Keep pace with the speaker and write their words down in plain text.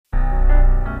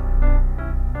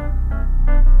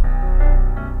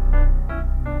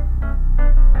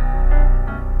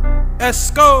Let's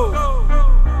go.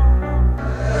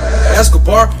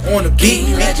 Escobar on the beat.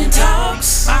 King Legend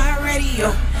Talks,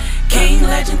 iHeartRadio. King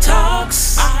Legend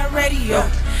Talks, iHeartRadio.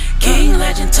 King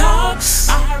Legend Talks,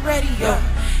 iHeartRadio.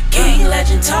 King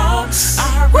Legend Talks,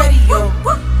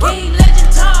 iHeartRadio. King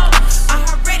Legend Talks,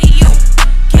 iHeartRadio.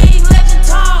 King Legend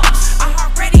Talks,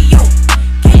 iHeartRadio.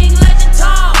 King Legend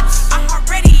Talks,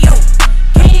 iHeartRadio.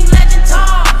 King Legend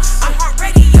Talks,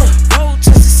 iHeartRadio. Road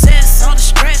to success, all the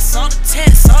stress, all the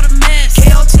tests, all the mess.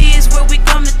 KOT is where we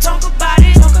come to talk about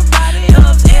it.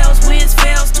 Loves, L's, wins,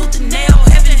 fails, tooth and nail,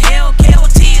 heaven, hell.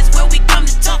 KOT is where we come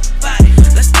to talk about it.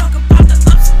 Let's talk about the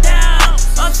ups and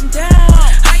downs, ups and downs.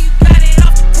 How you got it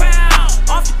off the ground,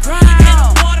 off the ground. In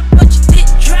the water, but you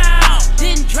didn't drown,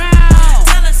 didn't drown.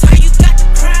 Tell us how you got the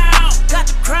crown, got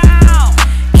the crown.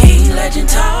 King Legend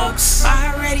Talks,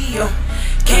 iHeartRadio.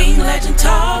 King Legend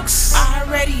Talks,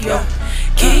 iHeartRadio.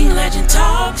 King Legend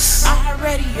Talks,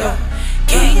 iHeartRadio.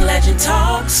 King Legend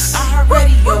Talks,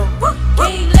 iHeartRadio.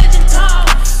 King Legend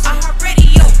Talks,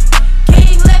 iHeartRadio.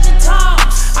 King Legend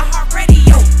Talks,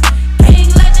 iHeartRadio. King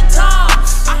Legend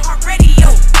Talks, iHeartRadio.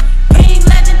 King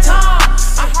Legend Talks,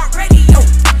 iHeartRadio.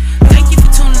 Thank you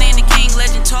for tuning in to King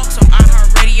Legend Talks on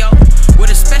iHeartRadio, where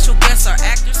the special guests are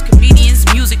actors, comedians,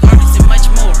 music artists, and much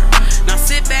more. Now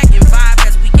sit back and vibe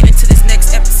as we get into this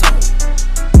next episode.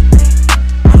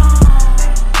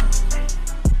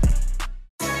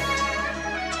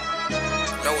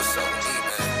 Know what's up with me,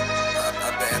 man.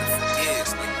 I've been at it for years,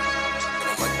 nigga. Been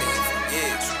on my thing for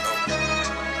years, you know.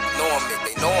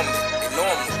 They know I'm it,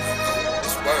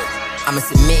 It's word. I'ma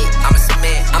submit,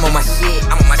 I'm on my shit,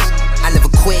 I never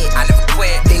quit,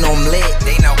 They know I'm lit,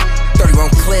 they know. 30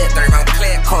 round clip,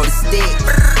 call it a stick.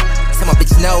 Tell my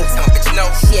bitch no,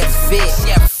 she have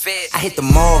a fit. I hit the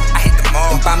mall,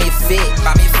 and buy me a fit.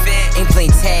 Ain't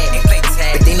playing tag,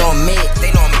 but they know I'm it.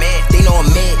 They know I'm it.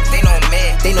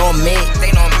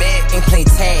 Ain't playing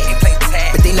tag,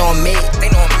 but they know I'm it.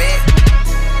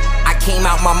 I came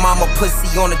out my mama pussy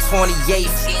on the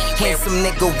 28th. Handsome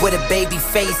nigga with a baby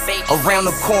face. Around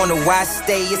the corner where I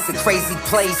stay, it's a crazy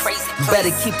place.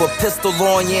 Better keep a pistol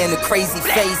on you and a crazy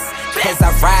face. As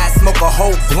I ride, smoke a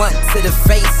whole blunt to the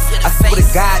face. I swear to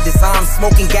God, this I'm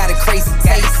smoking got a crazy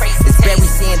taste. It's Barry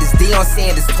Sanders, Deion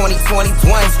Sanders, 2021.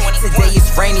 Today it's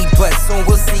rainy, but soon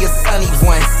we'll see a sunny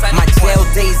one. My jail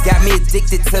days got me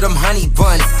addicted to them honey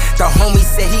buns. The homie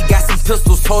said he got some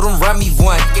pistols, told him run me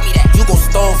one. You gon'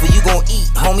 starve or you gon' eat,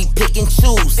 homie, pick and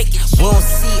choose. We don't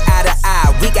see eye to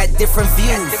eye, we got different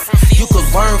views. You could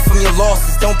learn from your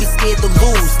losses, don't be scared to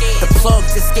lose. The plug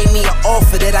just gave me an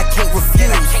offer that I can't refuse.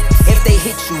 If they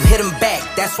hit you, hit them back,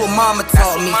 that's what mama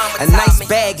taught me. A nice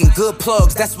bag and good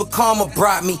plugs, that's what karma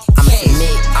brought me.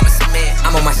 I'ma submit,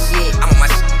 I'm on my shit,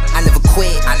 I never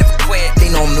quit, They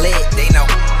know I'm lit, they know.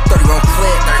 30 round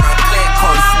clip,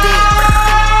 call it a stick.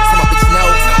 Tell my bitch no,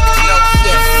 she have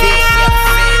a fit.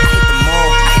 I hit the mall,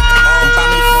 and buy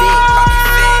me a fit.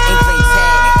 Ain't playing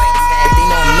tag, but they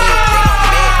know I'm it.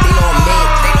 They know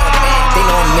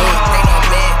I'm it.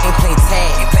 Ain't playing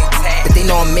tag, but they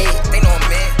know I'm it.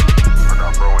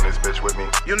 With me.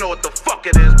 You know what the fuck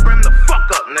it is. Brim the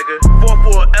fuck up, nigga.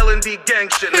 4-4 L&D gang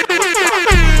shit, nigga.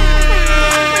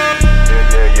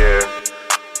 Yeah.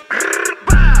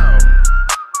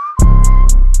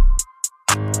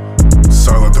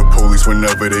 Silent the police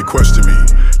whenever they question me.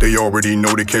 They already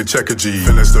know they can't check a G.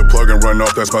 Finish the plug and run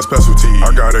off, that's my specialty.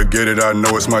 I gotta get it, I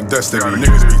know it's my destiny.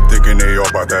 Niggas be thinking they all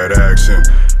about that action.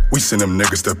 We send them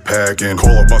niggas to packin'.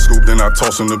 Call up my scoop, then I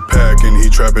toss him the packin'. He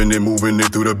trappin' and moving it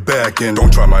through the back end.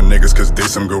 Don't try my niggas, cause they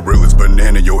some gorillas.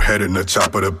 Banana your head in the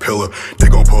chop of the pillar. They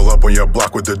gon' pull up on your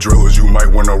block with the drillers. You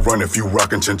might wanna run if you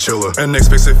rockin' chinchilla. And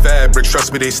expensive fabric,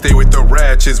 trust me, they stay with the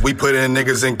ratchets. We put in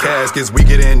niggas in caskets, we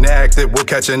get inactive. We'll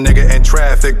catch a nigga in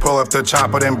traffic, pull up the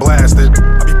chopper, then blast it.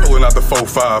 I be pulling out the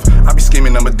 4-5. I be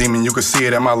scheming, I'm a demon, you can see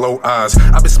it at my low eyes.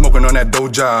 I been smoking on that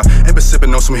Doja, and been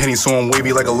sipping on some Henny, so I'm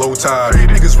wavy like a low tide.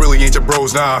 Niggas really ain't your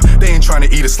bros, nah. They ain't trying to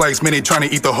eat a slice, man, they trying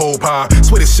to eat the whole pie.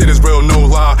 Swear this shit is real, no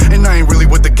lie. And I ain't really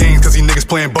with the games, cause these niggas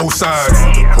playing both sides.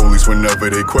 The police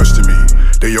whenever they question me.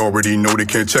 They already know they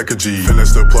can't check a G.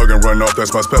 Finish the plug and run off,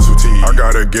 that's my specialty. I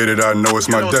gotta get it, I know it's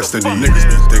my destiny. Niggas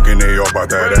be thinking they all about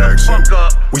that action.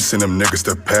 We send them niggas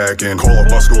to packin'. Call up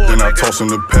my scoop, then I toss him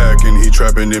the packin'. He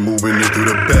trappin' and moving it through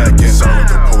the back end. Silent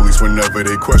the police whenever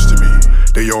they question me.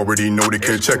 They already know they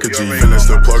can't check a G. Finish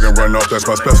the plug and run off, that's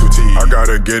my specialty. I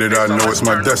gotta get it, I know it's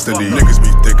my destiny. Niggas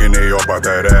be thinking they all about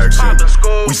that action.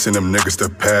 We send them niggas to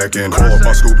packin'. Call up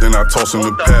my scoop, then I toss him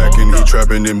the packin'. He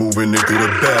trappin' and moving it through the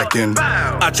back end.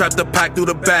 I trap the pack through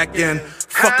the back end.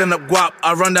 Fucking up guap,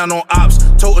 I run down on ops.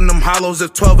 toting them hollows.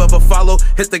 If 12 ever follow,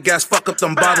 hit the gas, fuck up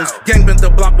them bottles. Gang bent the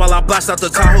block while I blast out the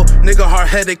Tahoe. Nigga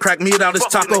hard-headed, crack meat out his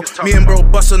taco. Me and bro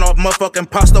bustin' off motherfucking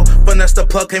pasto. Finesse the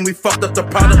plug, and we fucked up the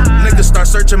product. Niggas start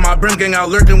searching, my brim gang out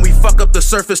lurking. We fuck up the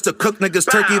surface to cook niggas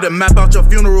turkey. To map out your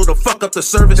funeral, to fuck up the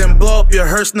service. Then blow up your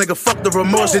hearse, nigga, fuck the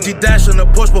remorse. Did you dash in the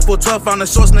Porsche before 12? Found the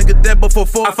source, nigga dead before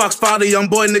 4. I Fox 5 the young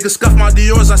boy, nigga scuff my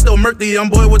Dior's. I still murk the young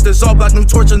boy with this all black new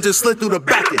torch and just slid through the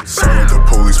back end. Silent the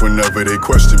police whenever they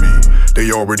question me.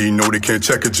 They already know they can't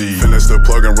check a G. Finesse the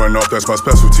plug and run off, that's my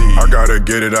specialty. I gotta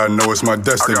get it, I know it's my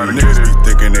destiny. Niggas be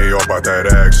thinking they all about that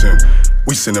action.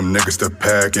 We send them niggas to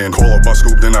packin'. Call up my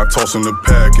scoop, then I toss him the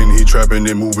packin'. He trappin'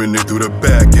 and moving it through the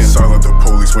back end. Silent the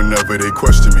police whenever they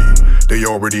question me. They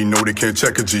already know they can't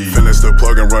check a G. Finesse the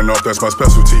plug and run off, that's my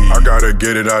specialty. I gotta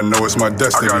get it, I know it's my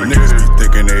destiny. Niggas be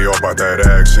thinking they all about that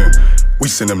action. We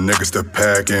send them niggas to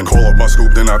packin'. Call up my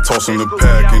scoop, then I toss him the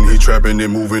packin'. He trappin'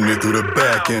 and moving it through the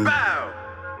back end.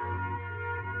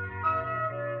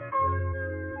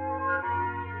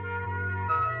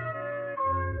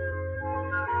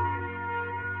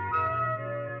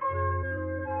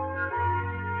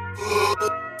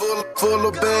 Full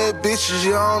of bad bitches,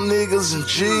 young niggas and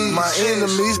G's. My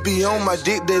enemies be on my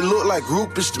dick, they look like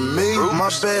groupies to me.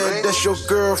 My bad, that's your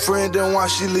girlfriend, then why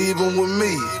she leaving with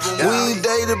me? We ain't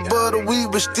dated but a week,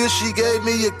 but still she gave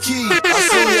me a key. I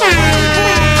seen your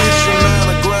homeboy, bitch, a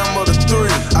nanogram of the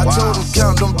 3. I told him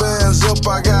count them bands up,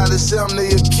 I got it, 70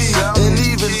 a key. And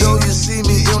even though you see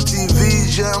me MTV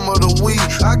Jam of the week,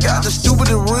 I got the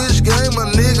stupidest rich game a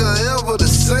nigga ever to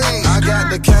sing. I got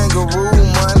the kangaroo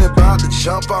money, about to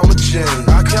jump on my chain.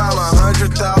 I count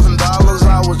 $100,000,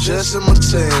 I was just in my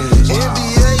teens.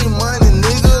 NBA money,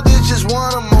 nigga, this just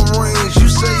one of my rings. You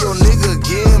say your nigga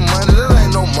getting money, that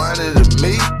ain't no money to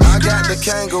me. I got the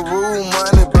kangaroo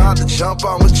money, about to jump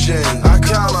on my chain. I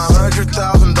count $100,000,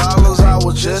 I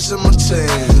was just in my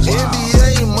teens.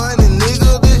 NBA money,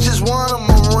 nigga, this just one of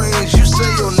my rings. You say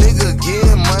your nigga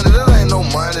getting money, that ain't no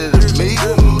money to me.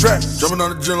 Trap, jumping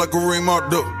on the gym like Kareem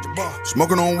Abdul.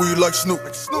 Smoking on weed like Snoop.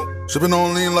 Sipping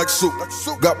on lean like soup.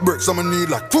 Got bricks I'ma need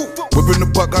like food. Whipping the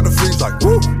puck out the fiends like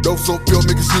woo. Dope so pure,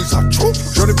 make it sneeze like true.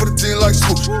 Shorty for the team like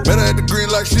swoosh. Met her at the green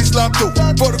like she slapped through.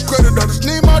 For the credit, I just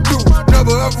need my due.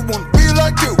 Never ever wanna be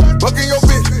like you. Fucking your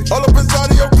bitch, all up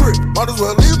inside of your crib. Might as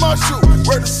well leave my shoe.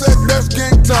 Where the set, that's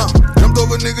gang time. Jumped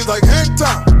over niggas like hang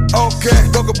time. Okay,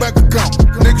 don't go back account.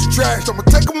 Niggas trash, I'ma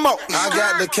take them out. I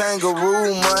got the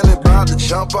kangaroo money, about to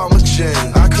jump on my chain.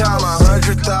 I count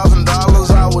 $100,000,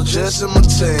 I was just in my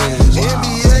teens.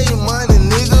 NBA money,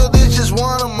 nigga, this just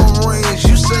one of my rings.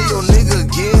 You say your nigga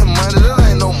getting money, that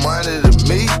ain't no money to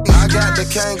me. I got the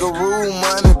kangaroo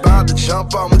money, about to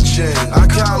jump on my chain. I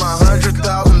count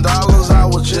 $100,000, I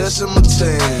was just in my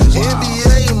teens.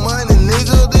 NBA money,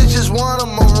 nigga, this just one of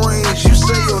my rings. You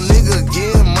say your nigga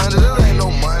getting money, that ain't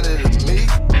no money to me.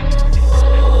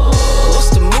 What's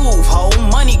the move, ho?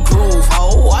 Money groove,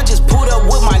 ho. I just put up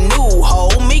with my new ho.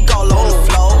 Meek all on the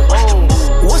floor.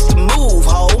 What's the move,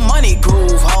 ho? Money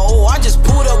groove, ho. I just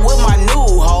put up with my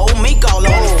new ho. Meek all on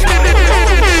the floor.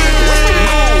 What's the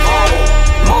move, ho?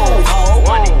 Move, ho.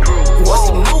 What's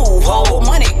the move, ho?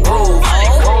 Money groove, ho.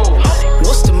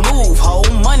 What's the move, ho?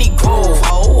 Money groove,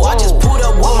 ho. I just put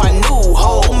up with my new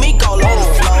ho. Meek all on the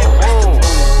floor.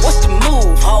 What's the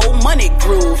move, ho? Money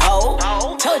groove, ho.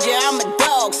 Told you I'm a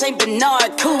dog, St.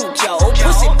 Bernard Cujo.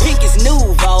 Pussy pink is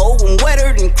nouveau, and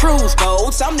wetter than cruise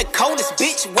boats. I'm the coldest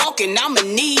bitch walking, I'ma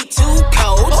need 2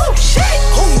 coats. Oh shit,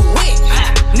 who you with?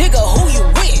 Nigga, who you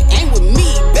with? Ain't with me,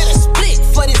 better split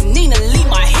for this Nina, leave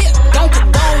my hip. Don't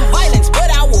condone violence, but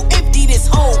I will empty this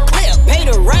whole clip. Pay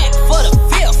the rack for the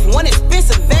 5th, one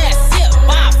expensive ass sip.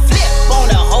 I flip on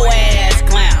a hoe ass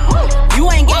clown. You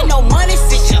ain't got no money,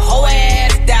 sit your hoe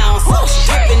ass down. So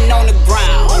stripping on the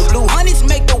ground. Blue honeys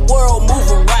make the world move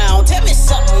around. Tell me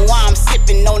something while I'm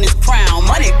sipping on this crown.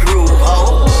 Money groove,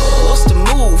 ho. What's the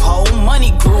move, ho?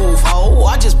 Money groove, ho.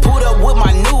 I just put up with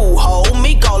my new ho.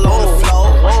 Meek all on the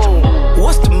floor.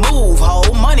 What's the move,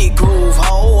 ho? Money groove,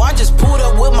 ho. I just put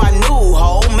up with my new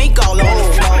ho. Meek all on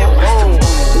the floor.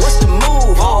 What's the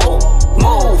move, ho?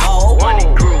 Move, ho.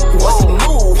 What's the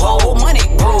move, ho? Money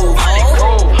groove,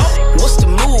 ho. What's the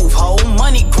move, ho?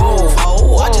 Money groove,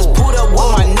 ho. I just put up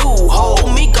with my new ho.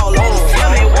 Meek all on the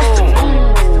floor. What's the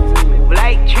move?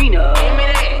 Like Trina,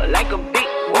 like a big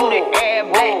booty ass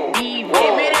black diva,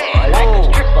 like a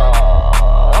stripper,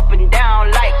 up and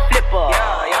down like flipper.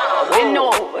 Bend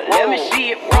over, let me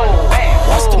see it run back.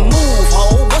 What's the move,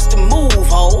 ho? What's the move,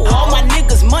 ho? All my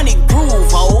niggas money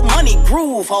groove, ho. Money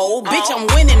groove, ho. Bitch, I'm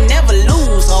winning, never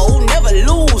lose, ho. Never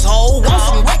lose, ho. Want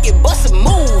some record, bust a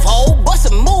move, ho.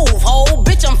 Bust a move, ho.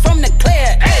 Bitch, I'm from the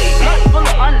clear. Hey, full of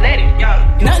unleaded.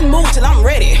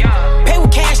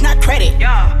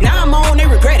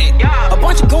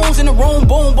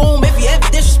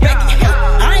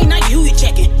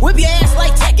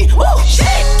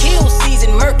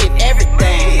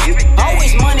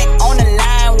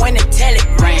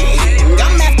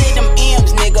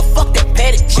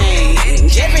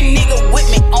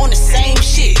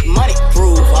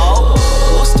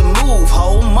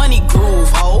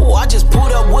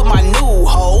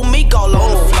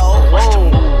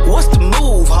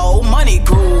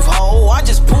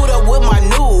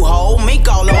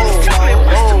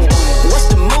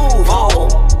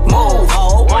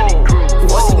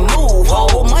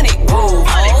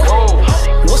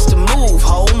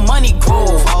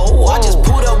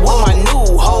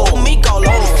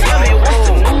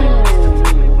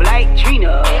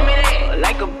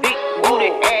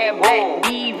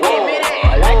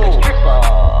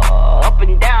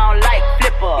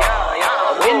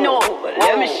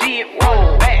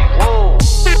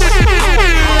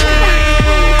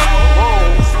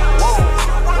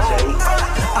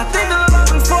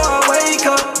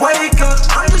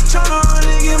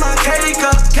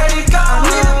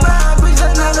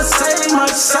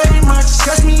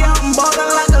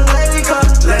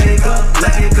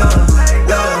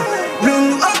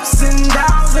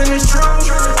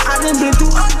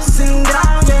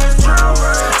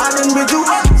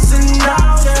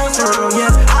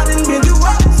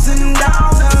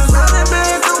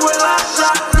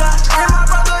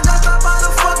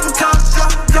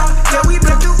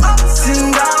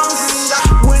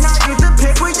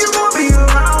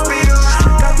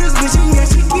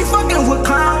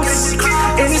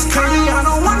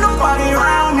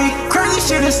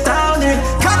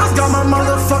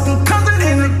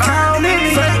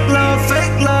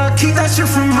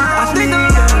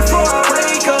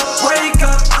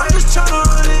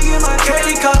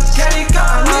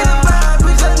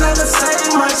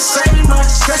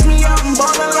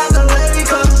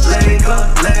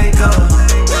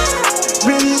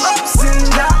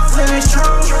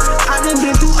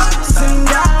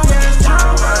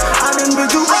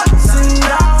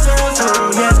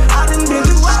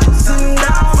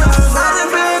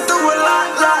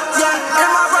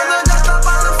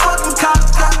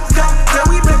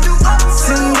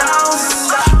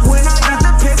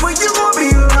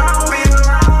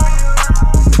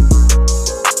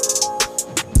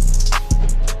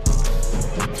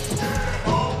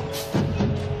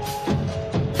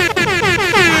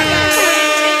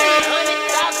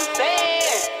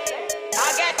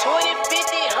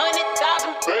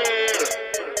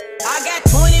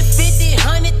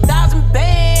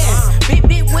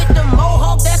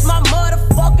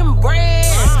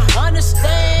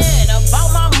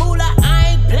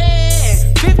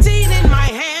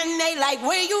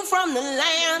 you from the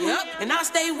land. And I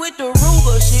stay with the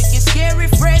Ruger. Shit get scary,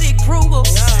 Freddy Krueger.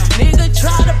 Nigga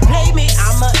try to play me,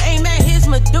 I'ma aim at his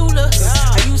medulla.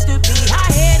 I used to be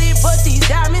high-headed, but these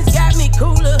diamonds got me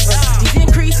cooler. These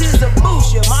increases are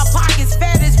bullshit. My pockets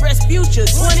fat as Resputia.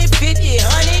 20, 50,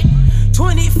 100.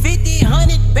 20, 50,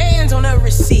 100 bands on her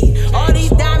receipt. All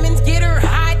these diamonds get her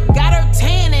hot, got her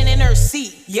tanning in her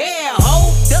seat. Yeah,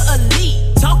 ho, the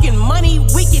elite. Talking money,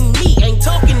 we can meet. Ain't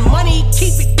talking money,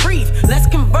 keep it brief. Let's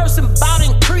converse about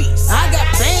increase. I got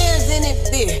bands in it,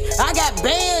 bitch. I got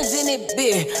bands in it,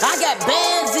 bitch. I got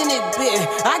bands in it, bitch.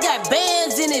 I got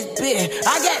bands in it, bitch.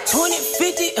 I got 20,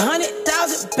 50,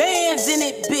 100,000 bands in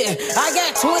it, bitch. I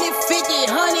got 20, 50,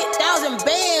 100,000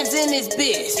 bands in this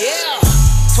bitch. Yeah.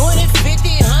 20,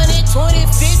 50, 100, 20,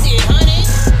 50, 100.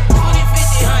 20,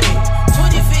 50, 100.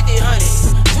 20, 50,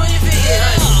 100. 20, 50, 100. 20, 50,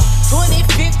 100.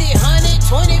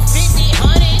 20, 50,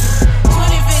 100.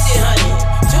 20, 50, 100.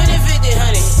 20, 50,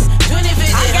 100. 20, 50,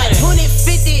 100. I got 20,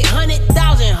 50,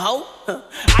 100,000, ho.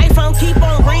 iPhone keep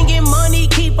on ringing,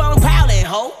 money keep on piling,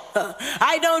 ho.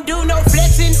 I don't do no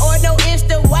flexing or no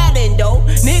Insta wildin', though.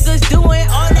 Niggas doing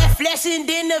all that flexing,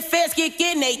 then the feds kick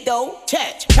in they though.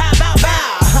 Chat, bow, bow,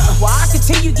 bow. While I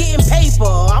continue getting paper,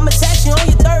 I'ma tax you on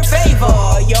your third favor.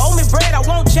 You owe me bread, I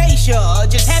won't chase ya.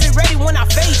 Just have it ready when I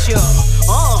face ya.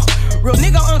 Real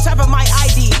nigga on top of my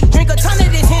ID. Drink a ton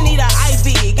of this Henny to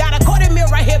IV. Got a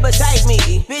 $250,000 right here beside me.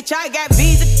 Bitch, I got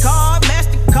Visa card,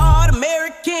 MasterCard,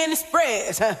 American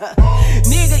Express.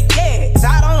 Nigga, yes,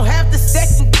 I don't have to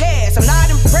second guess. I'm not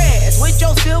impressed with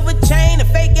your silver chain and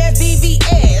fake ass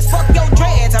VVS. Fuck your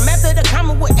dreads, I'm after the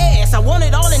comment with ass. I want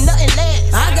it all and nothing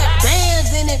less. I got bands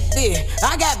in it, bitch.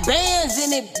 I got bands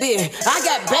in it, bitch. I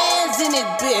got bands in it,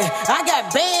 bitch. I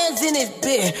got bands in it,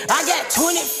 bitch. I got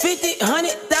 20, 50,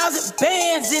 100,000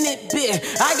 bands in it, bitch.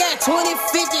 I got 20,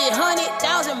 50,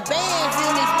 100,000 bands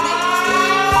in this bitch.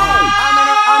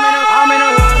 I'm in a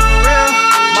hood for real.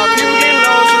 My people get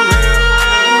low for real.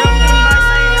 Remember them nights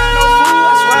I ain't had no food.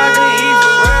 I swear I couldn't eat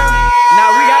for real. Now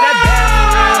we got that bad for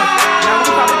real. Now we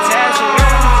pop a tash for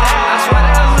real. I swear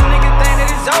that little nigga think that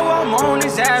it's over. I'm on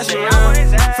his ass for real.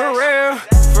 For real,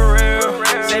 for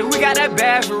real. Say we got that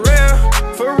bad for real.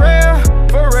 For real,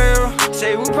 for real.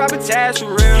 Say we pop a tash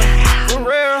for real. For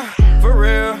real, for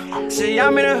real. Say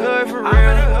I'm in the hood for real.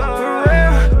 For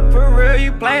real, for real.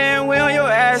 You playing, we on your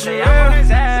ass for real.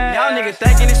 Y'all niggas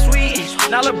thinking it's sweet.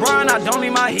 Now LeBron, I don't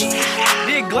need my heat.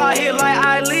 Big Glock hit like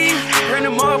I leave. Bring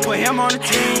him up, put him on the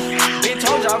team. Been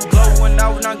told y'all I was glowing when I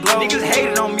was not glowing. Niggas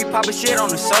hated on me, poppin' shit on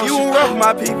the social. You won't rough with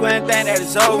my people and think that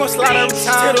it's over. We gon' slide every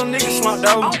time. Tell them niggas slump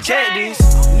though. Check this.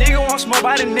 Nigga want smoke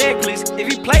by the necklace. If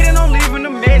he play, then I'm leaving a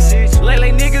message.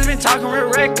 Lately niggas been talking real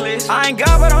reckless. I ain't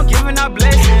God, but I'm giving out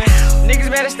blessings. Niggas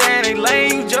better stay in their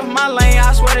lane. You jump my lane,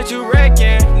 I swear that you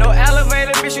wrecking. No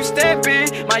elevator, bitch, you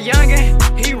steppin'. My youngin',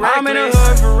 he reckless. I'm in the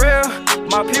hood for real.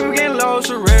 My people getting low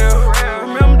for real.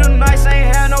 Remember them nights I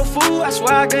ain't had no food. I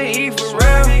swear I couldn't eat for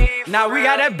real. Now we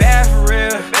got that bad for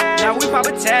real. Now we pop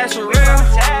a tash for real.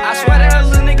 I swear that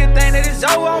little nigga think that it's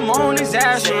over. I'm on his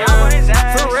ass for real.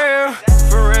 For real,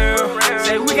 for real.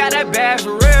 Say we got that bad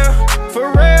for real. For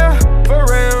real, for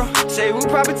real. Say we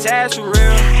pop a tash for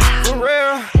real. For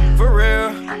real, for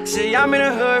real. Say I'm in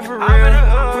the hood for real.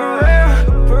 For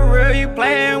real, for real. You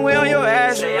playing, we on your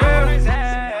ass for real.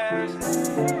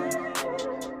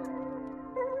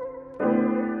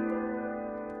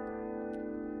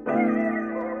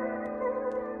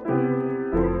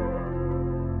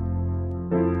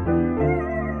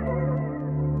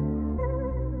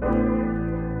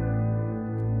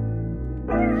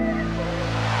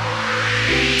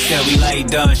 Said we like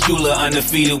Don Shula,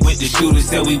 undefeated with the shooters.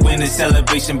 Said we win the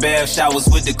celebration, bath showers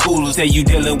with the coolers. Say you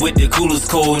dealing with the coolest,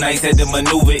 cold nights at the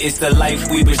maneuver. It's the life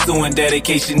we pursuing,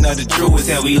 dedication of the truest.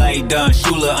 Said we like Don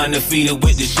Shula, undefeated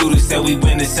with the shooters. Said we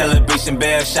win the celebration,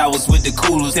 bath showers with the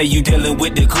coolers. Say you dealing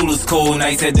with the coolest, cold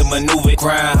nights at the maneuver.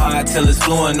 Grind hard till it's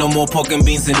fluent, no more pork and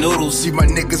beans and noodles. See my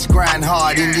niggas grind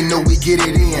hard and you know we get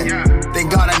it in.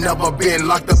 Thank God I never been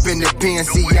locked up in the pen.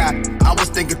 See, I was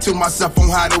thinking to myself on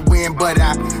how to win, but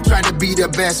I try to be the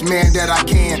best man that I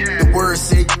can. The word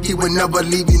say he would never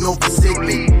leave you, no forsake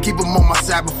me. Keep him on my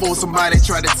side before somebody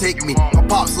try to take me. My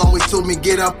pops always told me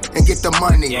get up and get the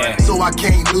money. So I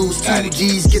can't lose 2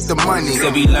 G's, get the money.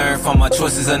 Said we learn from our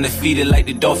choices, undefeated like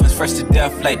the Dolphins, fresh to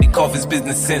death like the Coffins,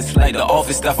 business sense like the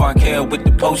office, stuff on care with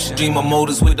the potion. Dreamer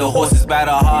motors with the horses,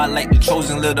 battle hard like the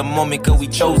Trojan, little moment cause we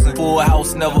chosen. Full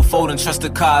house, never folding, trust the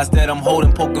cards that I'm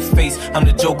holding, poker face. I'm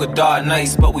the Joker, dark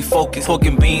nights, but we focus. Pork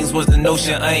and beans was the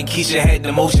notion. I ain't Keisha, had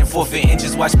the motion. 4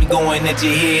 inches, watch me going at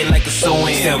your head like a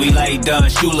sewing. Said we like Don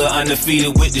Shula,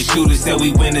 undefeated with the shooters. Said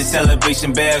we win the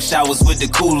celebration, bath showers with the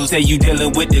coolers. Say you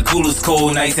dealing with the coolest,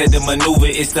 cold nights at the maneuver.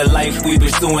 It's the life we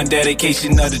pursuing,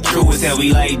 dedication of the truest. Said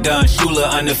we like Don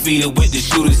Shula, undefeated with the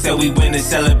shooters. Said we win the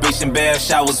celebration, bath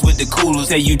showers with the coolers.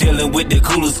 Say you dealing with the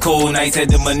coolest, cold nights at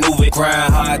the maneuver.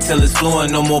 Grind hard till it's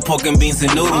fluent, no more pork and beans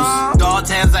and noodles. Dog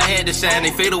times I had to shine,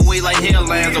 they fade away like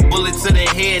headlines. A bullet to the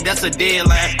head, that's a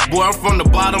deadline. Boy, I'm from the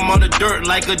bottom of the dirt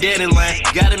like a daddy line.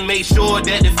 Gotta make sure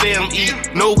that the fam eat.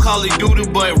 No Call of Duty,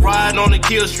 but ride on the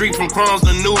kill street from crumbs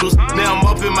to noodles. Now I'm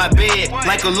up in my bed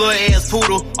like a little ass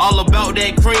poodle. All about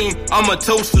that cream, I'm a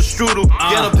toaster strudel.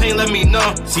 Get a pain, let me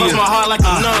know. Cross my heart like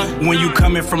a nun. When you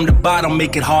coming from the bottom,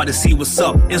 make it hard to see what's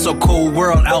up. It's a cold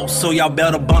world out, so y'all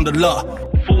better bundle up.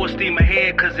 Full steam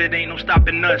ahead, cause it ain't no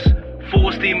stopping us.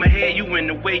 Full steam ahead, you in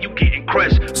the way, you getting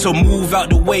crushed. So move out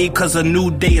the way, cause a new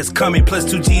day is coming. Plus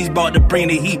 2 G's bout to bring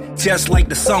the heat, just like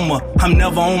the summer. I'm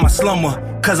never on my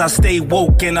slumber, cause I stay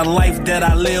woke. And the life that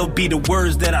I live be the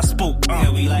words that I spoke.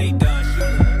 Yeah, we like Don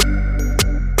Shula.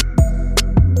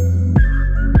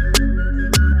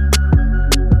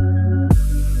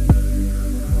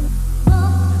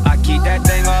 Keep that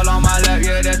thing all on my lap,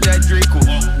 yeah, that's that Draco.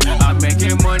 I'm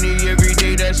making money every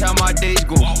day, that's how my days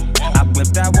go. I whip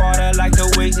that water like the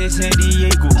waves in San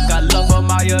Diego. Got love for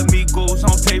my amigos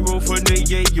on payroll for the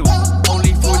yayo.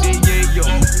 Only for the yayo.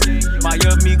 My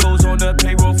amigos on the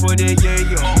payroll for the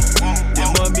yayo.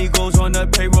 Them amigos on the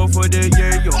payroll for the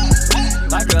yayo.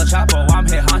 Like El Chapo, I'm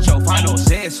here honcho, final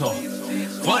say so.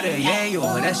 For the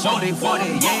yayo, that's only for the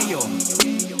yayo.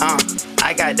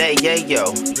 I got that yayo.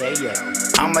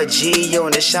 I'm a G-yo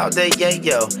and shout that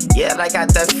yayo. Yeah, I got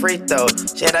that free throw.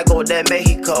 Shit, I go that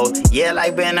Mexico. Yeah,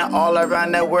 like been all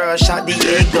around the world, shout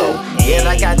Diego. Yeah,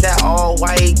 I got that all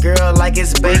white girl like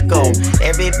it's Baco.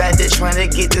 Everybody trying to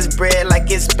get this bread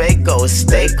like it's Baco.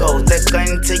 Stayco, the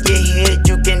gun to your head,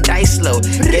 you can die slow.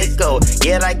 Gecko,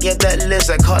 yeah, I get that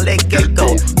list, I call it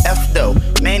gecko. F though,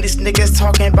 man, these niggas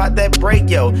talking about that break,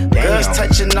 yo. Girls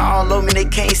touching all over me, they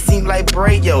can't seem like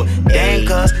break, yo. Dang,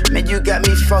 cuz, man, you got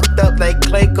me fucked up like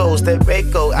Clayco's, that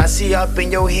Baco. I see up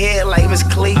in your head like Miss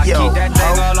Cleo. I keep that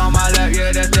thing all on my lap,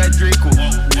 yeah, that's that Draco.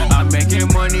 I'm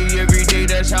making money every day,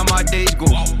 that's how my days go.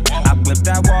 I whip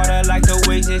that water like the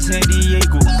waves in San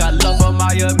Diego. Got love for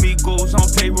my amigos on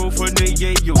payroll for the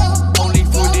yayo. Only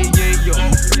for the yayo.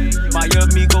 My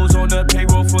amigos on the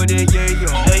payroll for the yayo.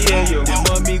 Them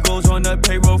amigos on the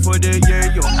payroll for the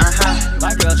yayo.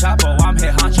 Like El Chapo, I'm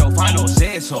here honcho, final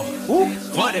say so.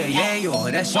 For the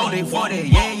yayo, that's only for the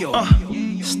yayo.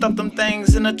 Stuff them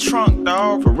things in the trunk,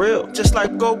 dawg. For real. Just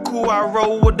like Goku, I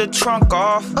roll with the trunk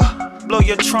off. Blow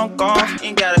your trunk off.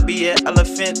 Ain't gotta be an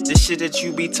elephant. The shit that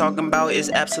you be talking about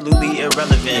is absolutely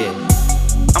irrelevant.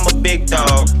 I'm a big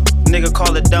dog. Nigga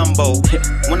call it Dumbo.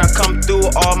 When I come through,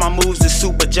 all my moves is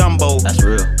super jumbo. That's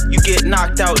real. You get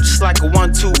knocked out just like a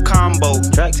 1-2 combo.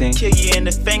 Track team. Kill you in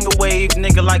the finger wave,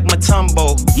 nigga like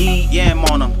Matumbo. Yam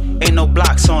on them, ain't no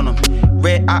blocks on them.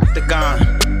 Red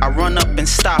octagon, I run up and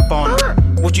stop on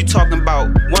them. What you talking about?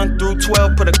 1 through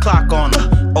 12, put a clock on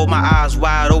them. Oh, my eyes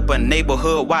wide open,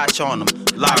 neighborhood watch on them.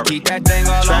 I keep that thing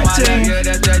all on my lap, yeah,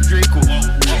 that's that Draco.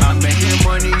 I'm making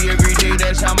money every day,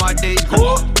 that's how my days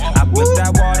go. I whip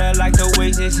that water like the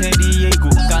waves in San Diego.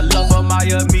 Got love for my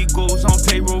amigos on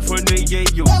payroll for the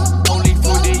yayo. Only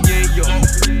for the yayo.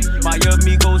 My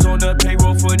amigos on the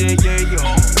payroll for the yayo.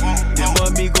 Them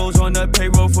amigos on the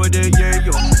payroll for the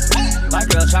yayo. Like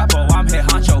El Chapo, I'm here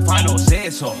honcho, final say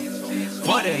so.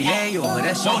 For the yayo,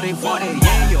 that's only for the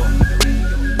yayo.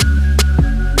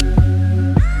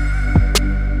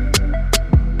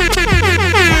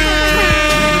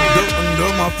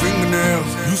 My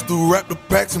fingernails used to wrap the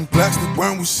packs in plastic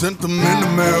when we sent them in the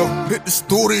mail. Hit the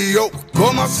studio,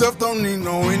 call myself, don't need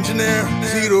no engineer.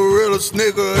 See the realest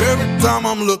nigga every time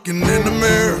I'm looking in the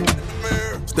mirror.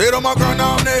 Stayed on my grind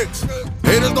now next.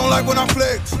 Haters don't like when I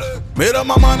flex. Made up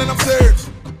my mind and I'm serious.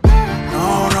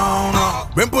 No.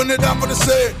 Been putting it down for the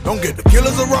set. Don't get the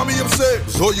killers around me upset.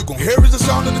 So all you gon' hear is the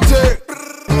sound of the tech.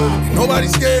 Ain't nobody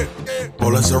scared.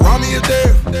 All that's around me is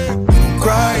there. You don't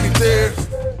cry any tears.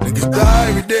 Niggas die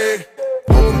every day.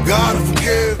 Hoping God to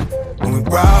forgive. When we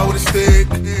ride with a stick,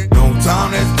 no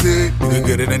time to hesitate. You can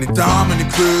get it anytime, any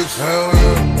place. Hell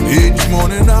yeah. Each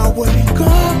morning I wake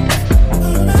up.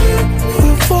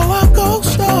 Before I go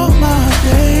start my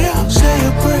day, I'll say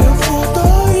a prayer for the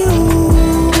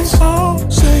youth.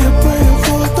 Say a prayer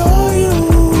for the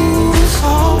youth.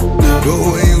 The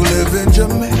way you live in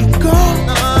Jamaica.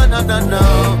 No.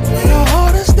 Your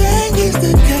hardest thing is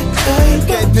to get there.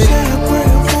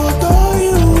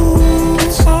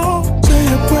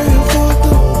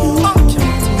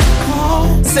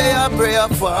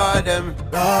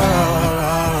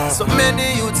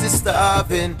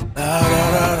 starving.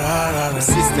 The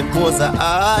system pose a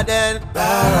harden.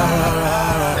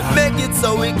 Make it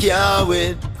so we can't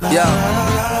win.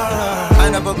 Yeah. I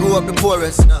never grew up the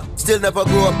poorest, still never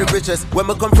grew up the richest. When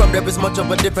we come from, there is much of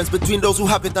a difference between those who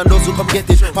have it and those who come get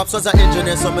it. Pops was an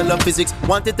engineer, so me love physics.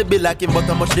 Wanted to be like him, but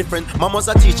I'm much different. Mom was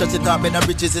a teacher, she taught me that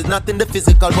riches is not in the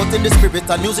physical, but in the spirit.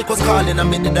 And music was calling, I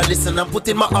made it a listen. I'm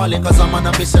putting my all in, cause I'm on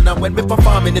a mission. And when we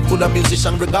performing it full of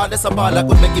musician, regardless of all I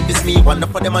could make it miss me. One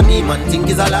for them a name and think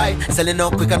is a lie. Selling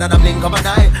out quicker than a blink of an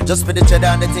eye. Just for the cheddar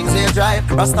and the things they drive.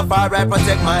 Rastafari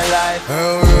protect my life.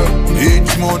 Hell yeah.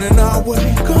 Each morning I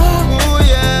wake up. Oh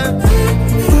yeah.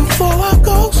 Before I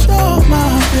go start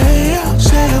my day, I'll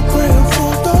say a prayer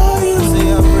for you. Say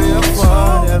a prayer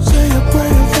for them. Say a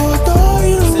prayer for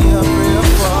you. Say a prayer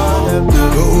for them.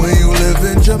 But when you live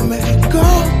in Jamaica,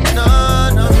 no.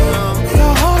 The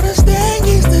hardest thing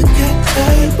is to get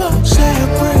paper. Say a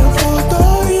prayer for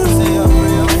you. Say a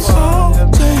prayer for them.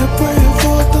 Say a prayer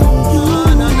for you.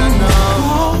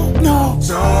 No.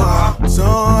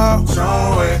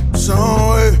 Some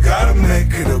way, gotta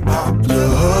make it a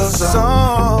popular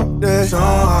someday.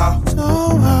 Some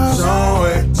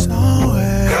way,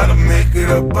 gotta make it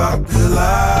a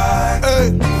popular. Hey,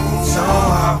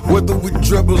 whether we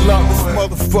dribble out this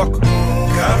motherfucker,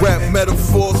 rap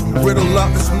metaphors and riddle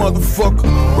out this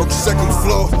motherfucker, work second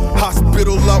floor,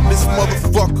 hospital out this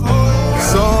motherfucker.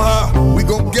 Somehow we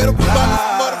gon' get up about this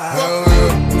motherfucker.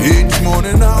 Each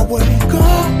morning I wake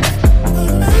up.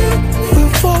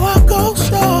 Before I go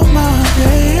start my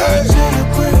day, I'll say a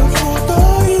prayer for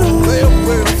you. Say a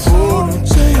prayer for them.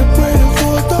 Say a prayer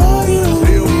for you.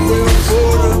 Say a prayer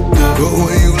for them. But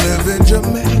when you live in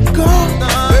Jamaica,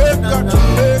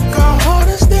 the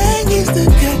hardest thing is to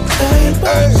get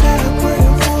paper. Say a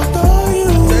prayer for you.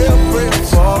 Say a prayer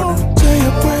for them. Say a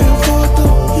prayer for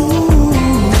you.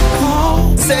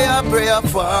 Say a prayer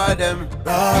for them.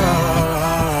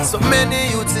 So many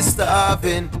youths is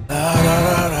starving.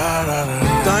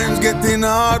 Times getting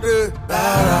harder.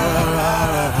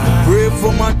 Pray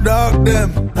for my dog them.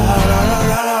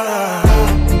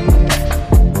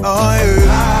 Oh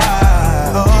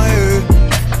yeah, oh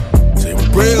yeah. Say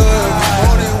pray every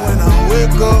morning when I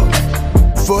wake up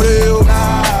for the youth,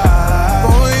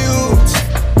 for the youth.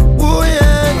 Oh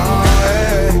yeah,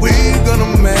 we gonna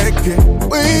make it.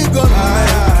 We gonna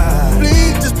make it.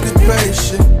 Please just be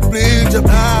patient. Please just be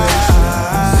patient.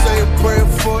 Say a prayer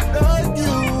for the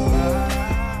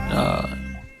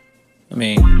I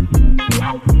mean,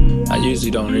 I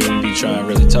usually don't even be trying to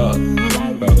really talk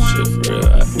about shit for real.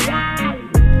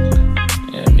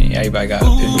 I mean, everybody got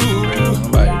opinions for real.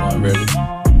 Nobody want really.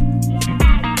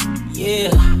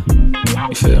 Yeah.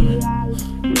 You feel me?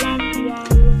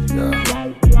 Yeah.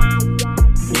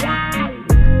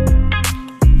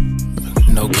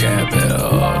 No cap at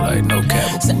all, like no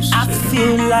cap of bullshit. I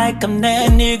feel like I'm that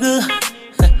nigga.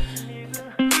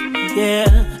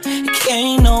 Yeah.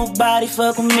 Ain't nobody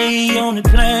fuck with me on the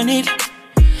planet.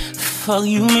 Fuck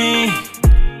you mean?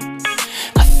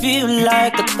 I feel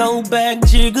like a throwback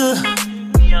jigger.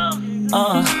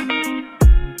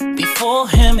 Before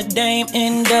him and Dame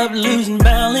end up losing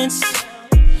balance.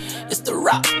 It's the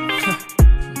Rock.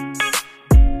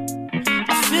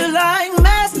 I feel like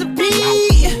Master P.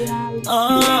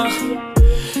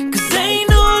 Cause ain't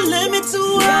no limit to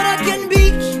what I can be.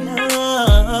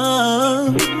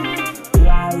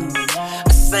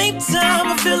 Same time,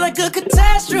 I feel like a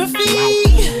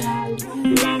catastrophe.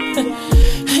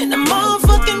 And a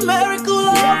motherfucking miracle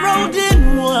all rolled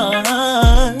in one.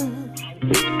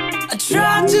 I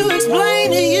tried to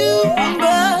explain to you,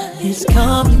 but it's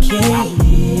complicated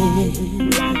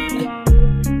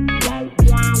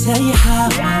to tell you how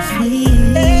I feel.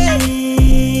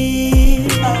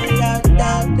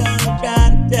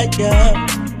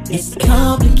 It's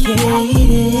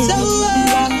complicated. So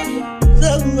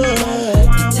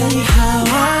tell you how I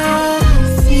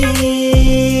feel.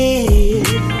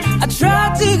 I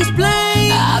tried to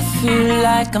explain. I feel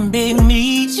like I'm Big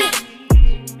Meech.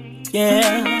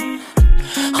 Yeah.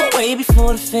 Way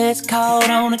before the feds called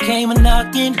on and came a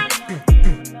knocking.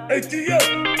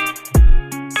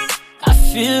 I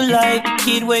feel like a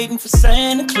kid waiting for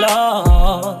Santa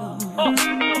Claus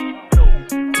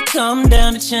to come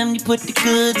down the chimney, put the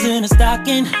goods in a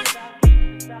stocking.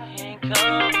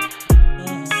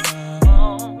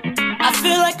 I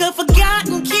feel like a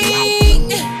forgotten king,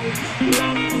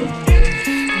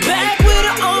 back with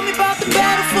an army about to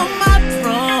battle for my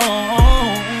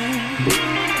throne.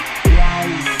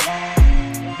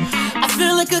 I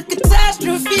feel like a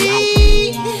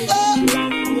catastrophe,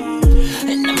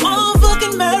 and a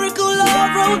motherfucking miracle all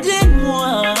rolled in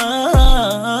one.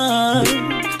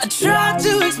 I tried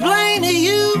to explain to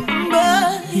you,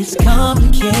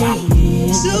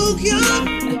 so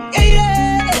complicated.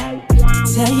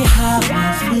 Tell you how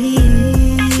I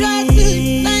feel. Try to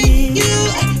explain to you.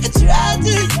 I try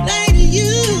to explain to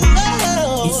you.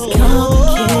 It's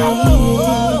complicated.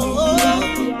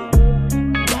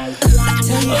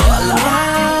 Tell you how I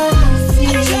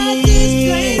feel.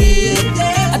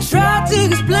 I try to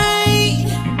explain,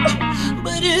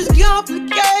 but it's complicated.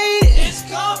 It's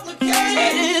complicated.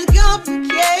 It's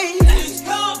complicated. It's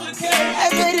complicated. I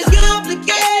said it's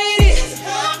complicated. It's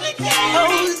complicated. Oh,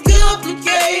 it's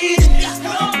complicated. It's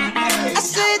complicated. I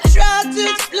said try to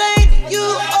explain to you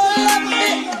all of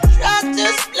it. Try to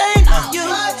explain to you.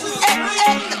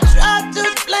 Try to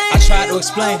explain. I tried to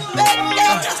explain.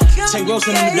 Take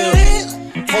Wilson in the building.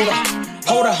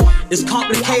 Hold up, it's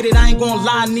complicated, I ain't gonna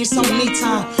lie, I need some me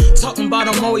time. Talking about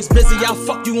I'm always busy, I'll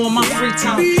fuck you on my free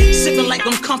time. Sipping like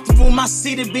I'm comfortable, my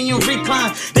seated being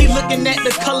reclined. They looking at the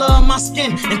color of my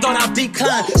skin and thought I'd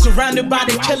decline. Surrounded by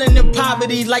the killing and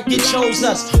poverty like it chose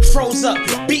us. Froze up,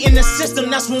 beating the system,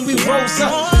 that's when we rose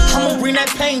up. I'ma bring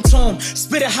that pain to him,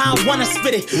 spit it how I wanna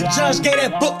spit it. Judge gave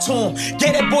that book to him,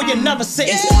 gave that boy another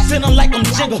sentence. Feeling like I'm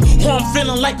Jigga, or I'm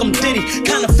feeling like I'm Diddy.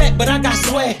 Kinda fat, but I got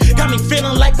swag, got me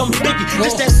feeling like I'm Biggie.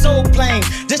 This that soul playing,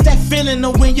 this that feeling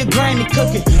of when your granny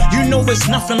cooking. You know it's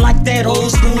nothing like that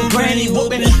old school granny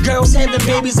whooping. Girls having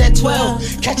babies at 12,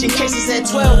 catching cases at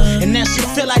 12, and now she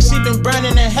feel like she been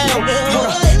burning in hell. Hold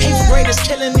up, 8th graders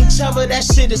killing each other, that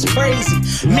shit is crazy.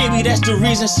 Maybe that's the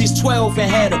reason she's 12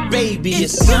 and had a baby.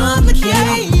 It's complicated.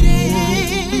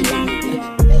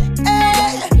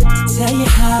 Tell you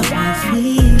how I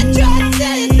feel. I try to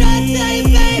tell you,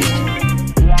 baby.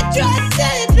 I try to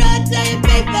tell you,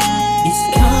 baby. It's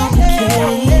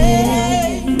complicated.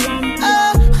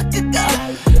 To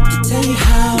tell you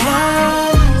how I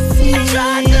feel. I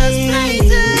tried to explain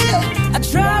to you. I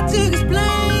tried to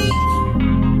explain.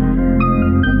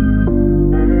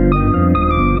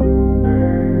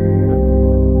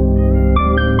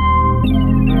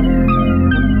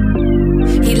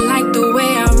 He liked the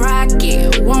way I rock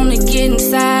it, wanna get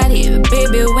inside it.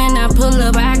 Baby, when I pull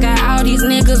up, I got all these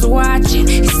niggas watching.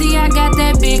 You see, I got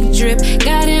that big drip,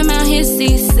 got him out here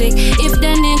seasick. If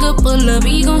that nigga pull up,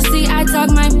 he gon' see I talk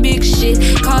my big shit.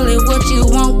 Call it what you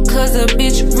want, cause a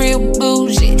bitch real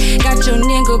bougie. Got your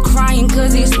nigga crying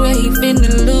cause he swear he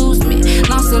finna lose me.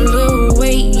 Lost a little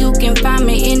weight, you can find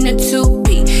me in the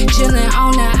 2P. Chillin'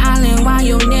 on the island while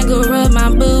your nigga rub my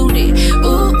booty.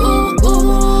 Ooh, ooh,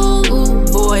 ooh, ooh,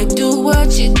 boy, do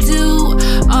what you do.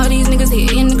 All these niggas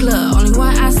here in the club, only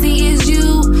one I see is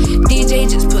you. DJ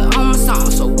just put on my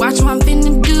song, so watch what I'm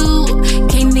finna do.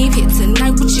 Can't leave here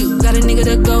tonight with you, got a nigga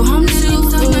to go home to.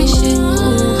 My shit,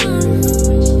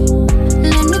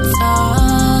 let me talk,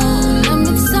 let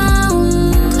me talk,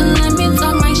 let me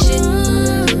talk my shit.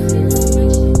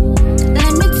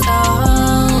 Let me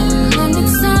talk, let me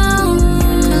talk,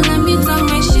 let me talk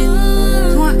my shit.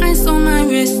 One ice on my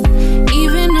wrist,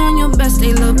 even on your best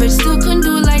day, little bitch still couldn't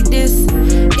do it like this.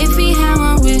 If he had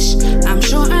one wish, I'm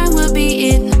sure I would be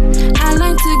it. I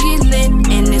like to get lit,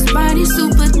 and this body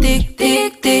super thick,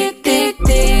 thick, thick, thick,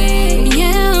 thick.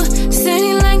 Yeah, said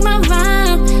he like my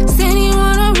vibe, said he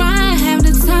wanna ride, have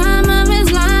the time of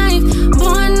his life.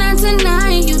 Boy, not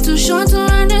tonight, you too short to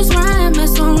ride this ride.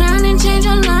 Mess around and change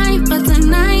your life, but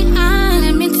tonight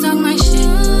let me talk my shit.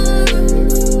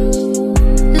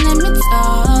 Let me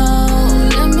talk,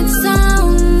 let me talk,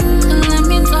 let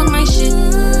me talk my shit.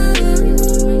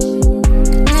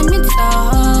 Let me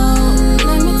talk,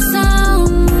 let me talk,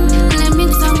 let me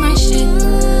talk my shit.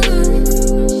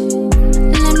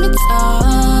 Let me talk,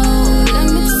 let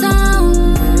me talk,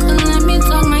 let me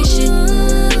talk my shit.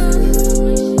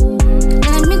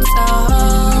 Let me talk,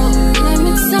 let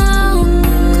me talk,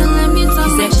 let me talk.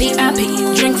 He said VIP,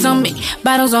 drinks on me,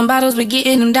 bottles on bottles, we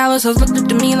getting them dollars. Hoes looked up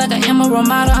to me like I am a role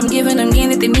model. I'm giving them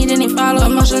gain if they need and they follow.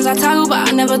 Emotions I toggle, but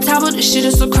I never toggle. This shit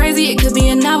is so crazy, it could be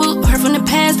a novel. Heard from the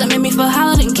past that made me feel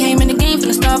hollow. Then came in the game from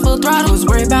the start full throttle. Was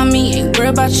worried about me, ain't worried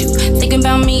about you. Thinking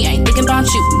about me, I ain't thinking about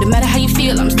you. No matter how you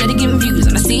feel, I'm steady getting views.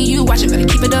 And I see you watching, better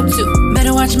keep it up too.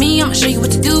 Better watch me, I'ma show you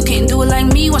what to do. Can't do it like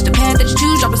me, watch the path that you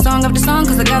choose. Drop a song after song,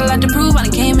 cause I got a lot to prove. I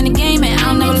done came in the game and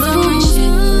I'll never lose.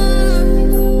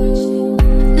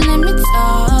 Let me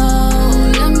talk,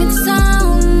 let me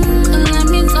talk, let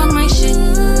me talk my shit.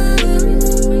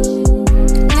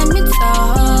 Let me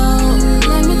talk,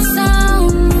 let me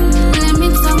talk, let me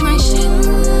talk my shit.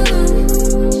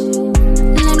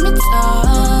 Let me talk,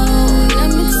 let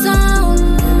me talk,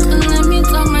 let me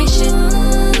talk my shit.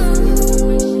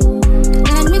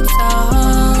 Let me talk,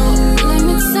 let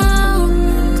me talk,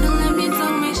 let me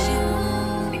talk my shit.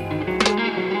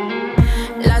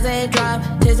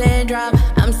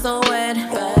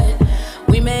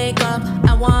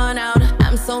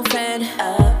 so fed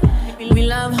up. We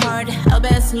love hard, our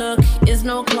best look is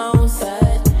no clothes.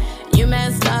 But you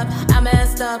messed up, I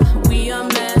messed up, we a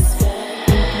mess.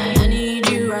 I need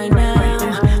you right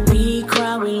now. We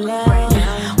cry, we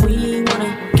laugh. We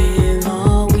wanna give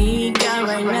all we got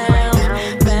right now.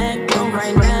 Back home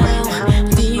right now,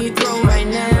 deep throat right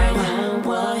now.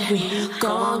 What we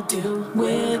gon' do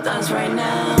with us right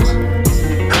now?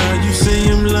 How you say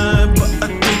I'm lying, but I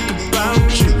think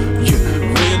about you. You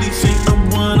really think I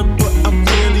wanna, but I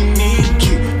really need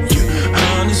you. You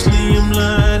honestly, I'm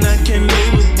lying, I can't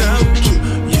live without you.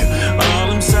 You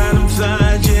all inside, I'm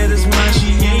fly, yeah, that's why she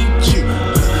ain't you.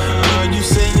 How you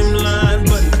say I'm lying,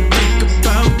 but I think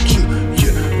about you.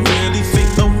 You really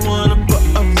think I wanna, but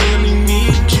I really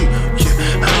need you. You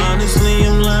honestly,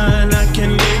 I'm lying, I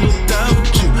can't live without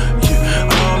you. You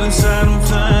all inside, I'm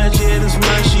fly, yeah, that's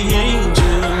why she ain't you.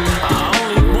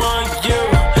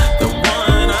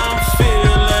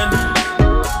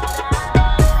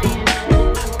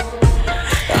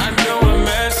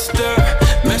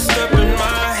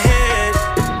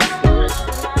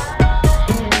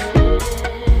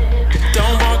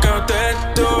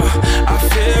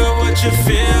 You're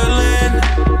feeling,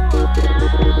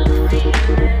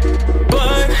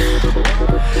 but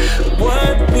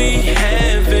what we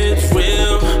have is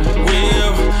real,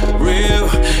 real, real,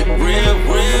 real,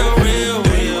 real, real,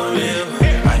 real, real.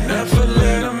 I never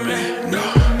let them in, no.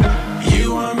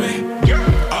 You want me?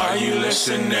 Are you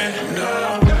listening?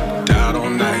 No. Doubt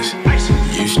on nice.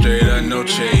 You straight up, no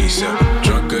chaser.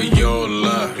 Drunk of your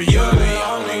love. You're the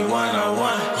only one I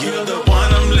want. You're the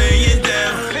one I'm laying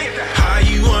down.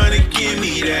 Give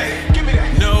me that.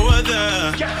 No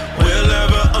other will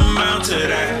ever amount to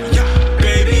that.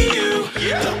 Baby, you,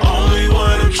 the only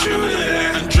one I'm true to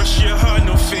that. Undress your heart,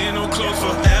 no fear, no clothes,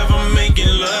 forever making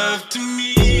love to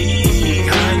me.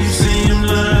 How you say I'm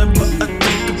lying, but I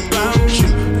think about you.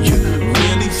 You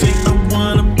really think I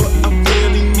wanna, but I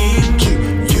really need you.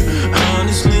 You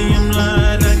honestly, I'm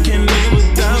lying, I can't live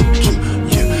without you.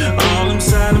 You all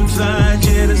inside, I'm fly,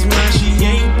 yeah, that's why she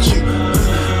ain't you.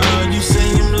 You say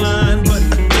I'm lying, but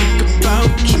I think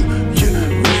about you. You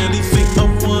really think I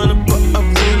wanna, but I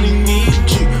really need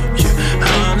you. You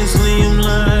honestly, I'm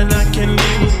lying, I can't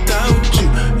live without you.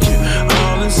 You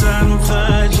all inside, I'm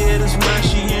fly, yeah, that's why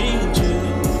she ain't you.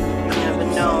 Never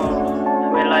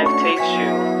know where life takes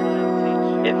you.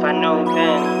 If I know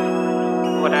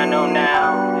then what I know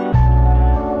now.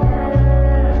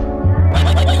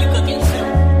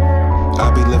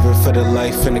 I'll be living for the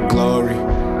life and the glory.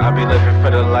 I'll be living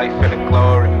for the life and the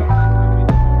glory.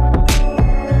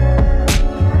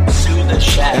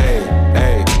 Hey,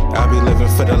 hey, I'll be living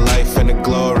for the life and the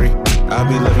glory. I'll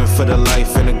be living for the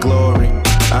life and the glory.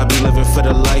 I'll be living for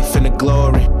the life and the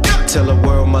glory. Tell the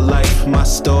world my life, my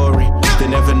story. They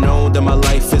never know that my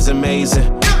life is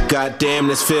amazing. Goddamn,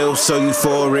 this feels so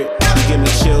euphoric. You give me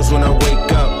chills when I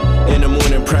wake up. In the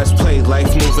morning, press play.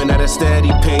 Life moving at a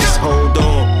steady pace. Hold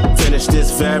on, finish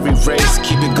this very race.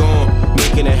 Keep it going,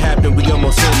 making it happen. We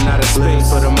almost in out of space.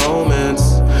 For the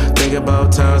moments, think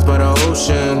about times by the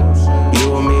ocean.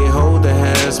 You and me holding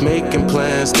hands, making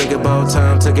plans. Think about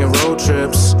time taking road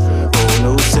trips. Whole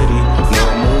new city. No,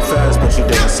 I move fast, but you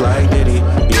dance like Diddy.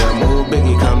 Yeah, I move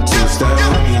biggie, come to style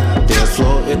with me. Dance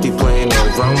floor, empty plane, no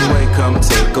runway, come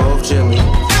take